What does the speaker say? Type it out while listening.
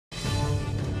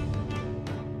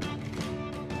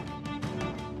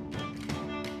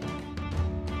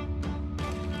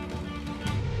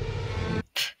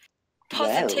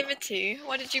positivity.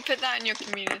 Why did you put that in your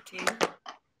community?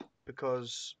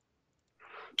 Because...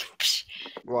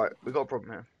 Right, we got a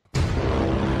problem here.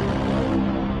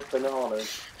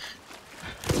 Bananas.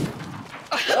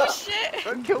 Oh shit!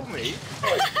 Don't kill me!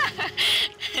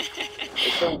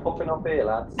 There's someone popping up here,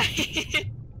 lads.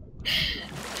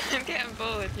 I'm getting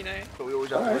bored, you know. But we always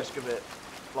have the risk of it,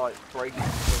 like, breaking,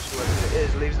 because whoever it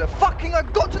is leaves the fucking... I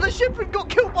got to the ship and got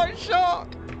killed by a shark!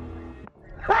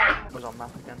 It was on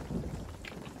map again.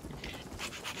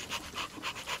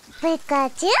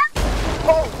 Pikachu?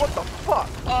 Oh, what the fuck?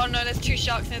 Oh no, there's 2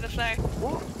 sharks near the floe.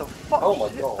 What the fuck? Oh my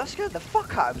god. That scared the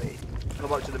fuck out of me.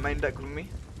 Come up to the main deck with me.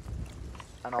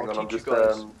 And I'll I'm teach just, you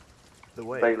guys the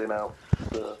way. bailing out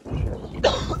the I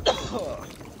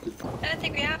don't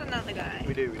think we had another guy.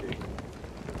 We do.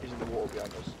 He's in the water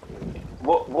behind us.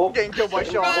 What? Getting killed by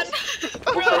sharks.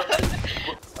 Run!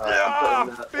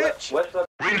 Bitch! Where should I...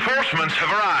 Reinforcements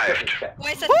have arrived.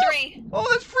 Where's the 3? Oh,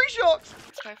 there's 3 sharks!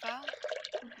 Profile?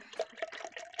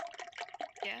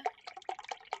 Yeah?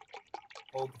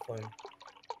 Hold the phone.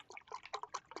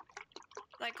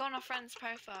 Like, go on our friend's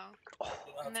profile.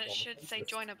 And then it should say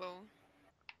joinable.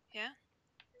 Yeah?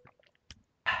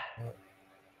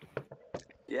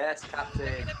 Yes,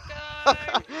 Captain. Let's go!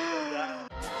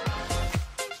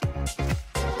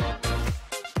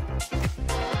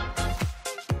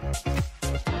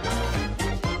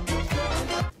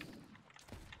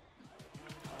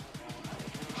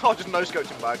 Oh, just no scoped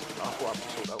him back. Oh, I thought I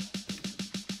sorted out.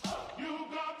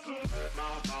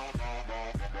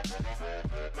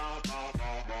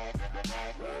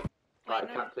 Right,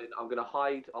 Captain, I'm gonna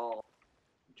hide our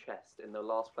chest in the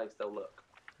last place they'll look.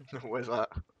 Where's that?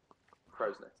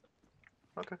 Crow's nest.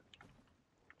 Okay.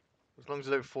 As long as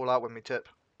they don't fall out when we tip.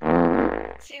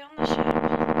 See you on the ship.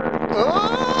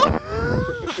 Oh!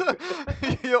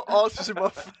 Your ass is in my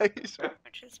face.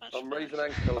 Which is much I'm better. raising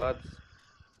anchor, lads.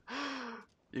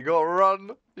 You gotta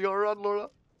run. You gotta run, Laura.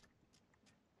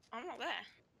 I'm not there.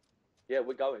 Yeah,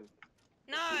 we're going.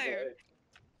 No!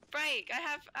 Break! I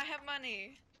have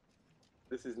money.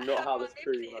 This is I not have how this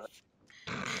money, crew works.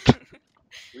 please.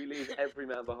 We leave every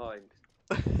man behind.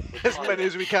 As many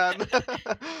as we can.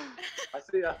 I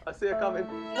see her coming.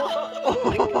 Oh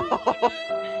my god!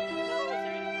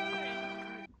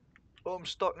 Oh, I'm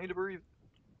stuck. Need to breathe.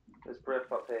 There's breath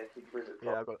up here. Keep breathing.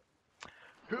 Yeah, I got it.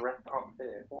 Breath up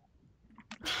here.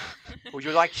 Would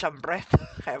you like some breath?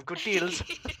 I have good deals.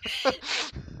 I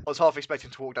was half expecting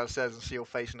to walk downstairs and see your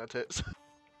face and her tits.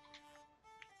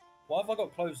 Why have I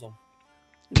got clothes on?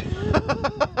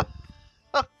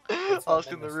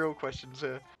 Asking the real questions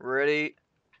here. Ready?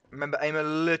 Remember, aim a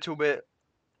little bit.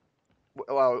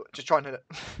 Well, just try and hit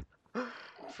it.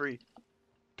 3,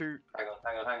 2, Hang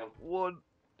on. 1.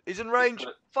 He's in range.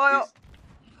 Fire!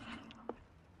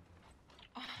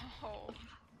 Oh.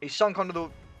 He's sunk under the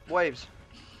waves.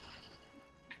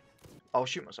 I'll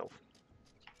shoot myself.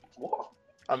 What?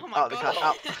 Oh my out of the god.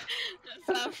 cannon.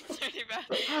 That sounds really bad.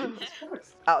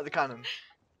 Out of the cannon.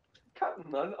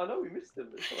 Captain, I know we missed him.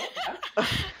 It's alright. I'm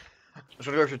just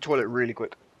gonna go to the toilet really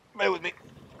quick. Bear with me.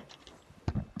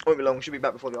 Won't be long. We should be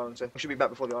back before the island's here.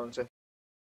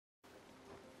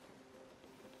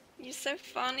 You're so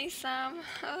funny, Sam.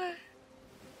 Oh.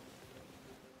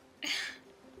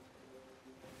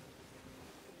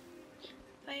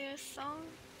 Play a song.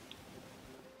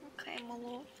 Okay, my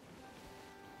love.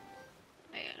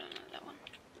 Wait, I don't know that one.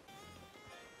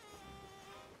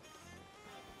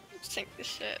 Sink the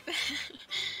shit.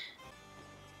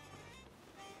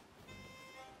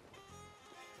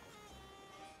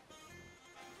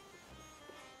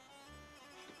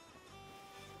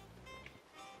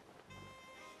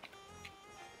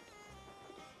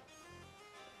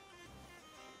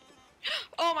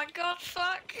 Oh my god,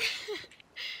 fuck!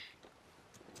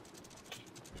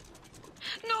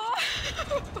 No!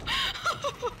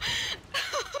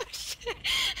 Oh shit!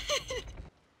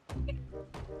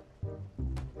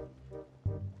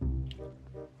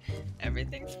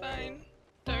 Everything's fine.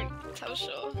 Don't tell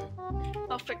Shaw.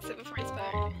 I'll fix it before he's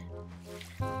back.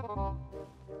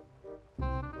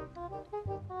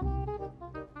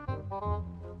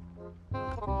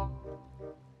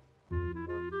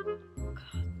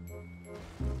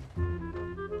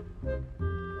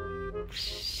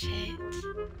 Shit.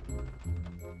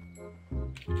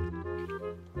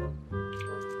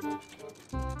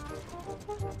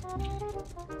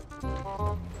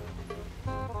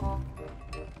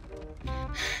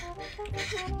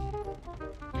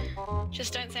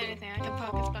 Just don't say anything, I can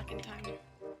park us back in time.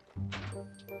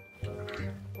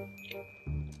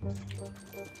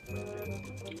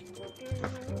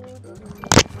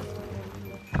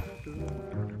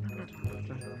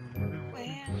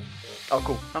 Oh,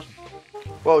 cool. Awesome.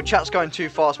 Well, chat's going too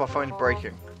fast, my phone's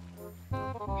breaking.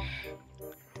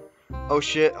 Oh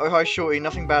shit, oh hi Shorty,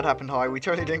 nothing bad happened, hi. We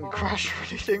totally didn't crash or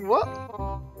anything, what?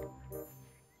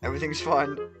 Everything's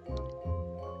fine.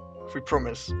 We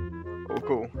promise. All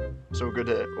cool. It's all good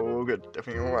here, all good,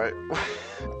 everything alright.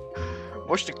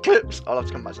 Watch the clips! I'll have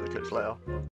to come back to the clips later.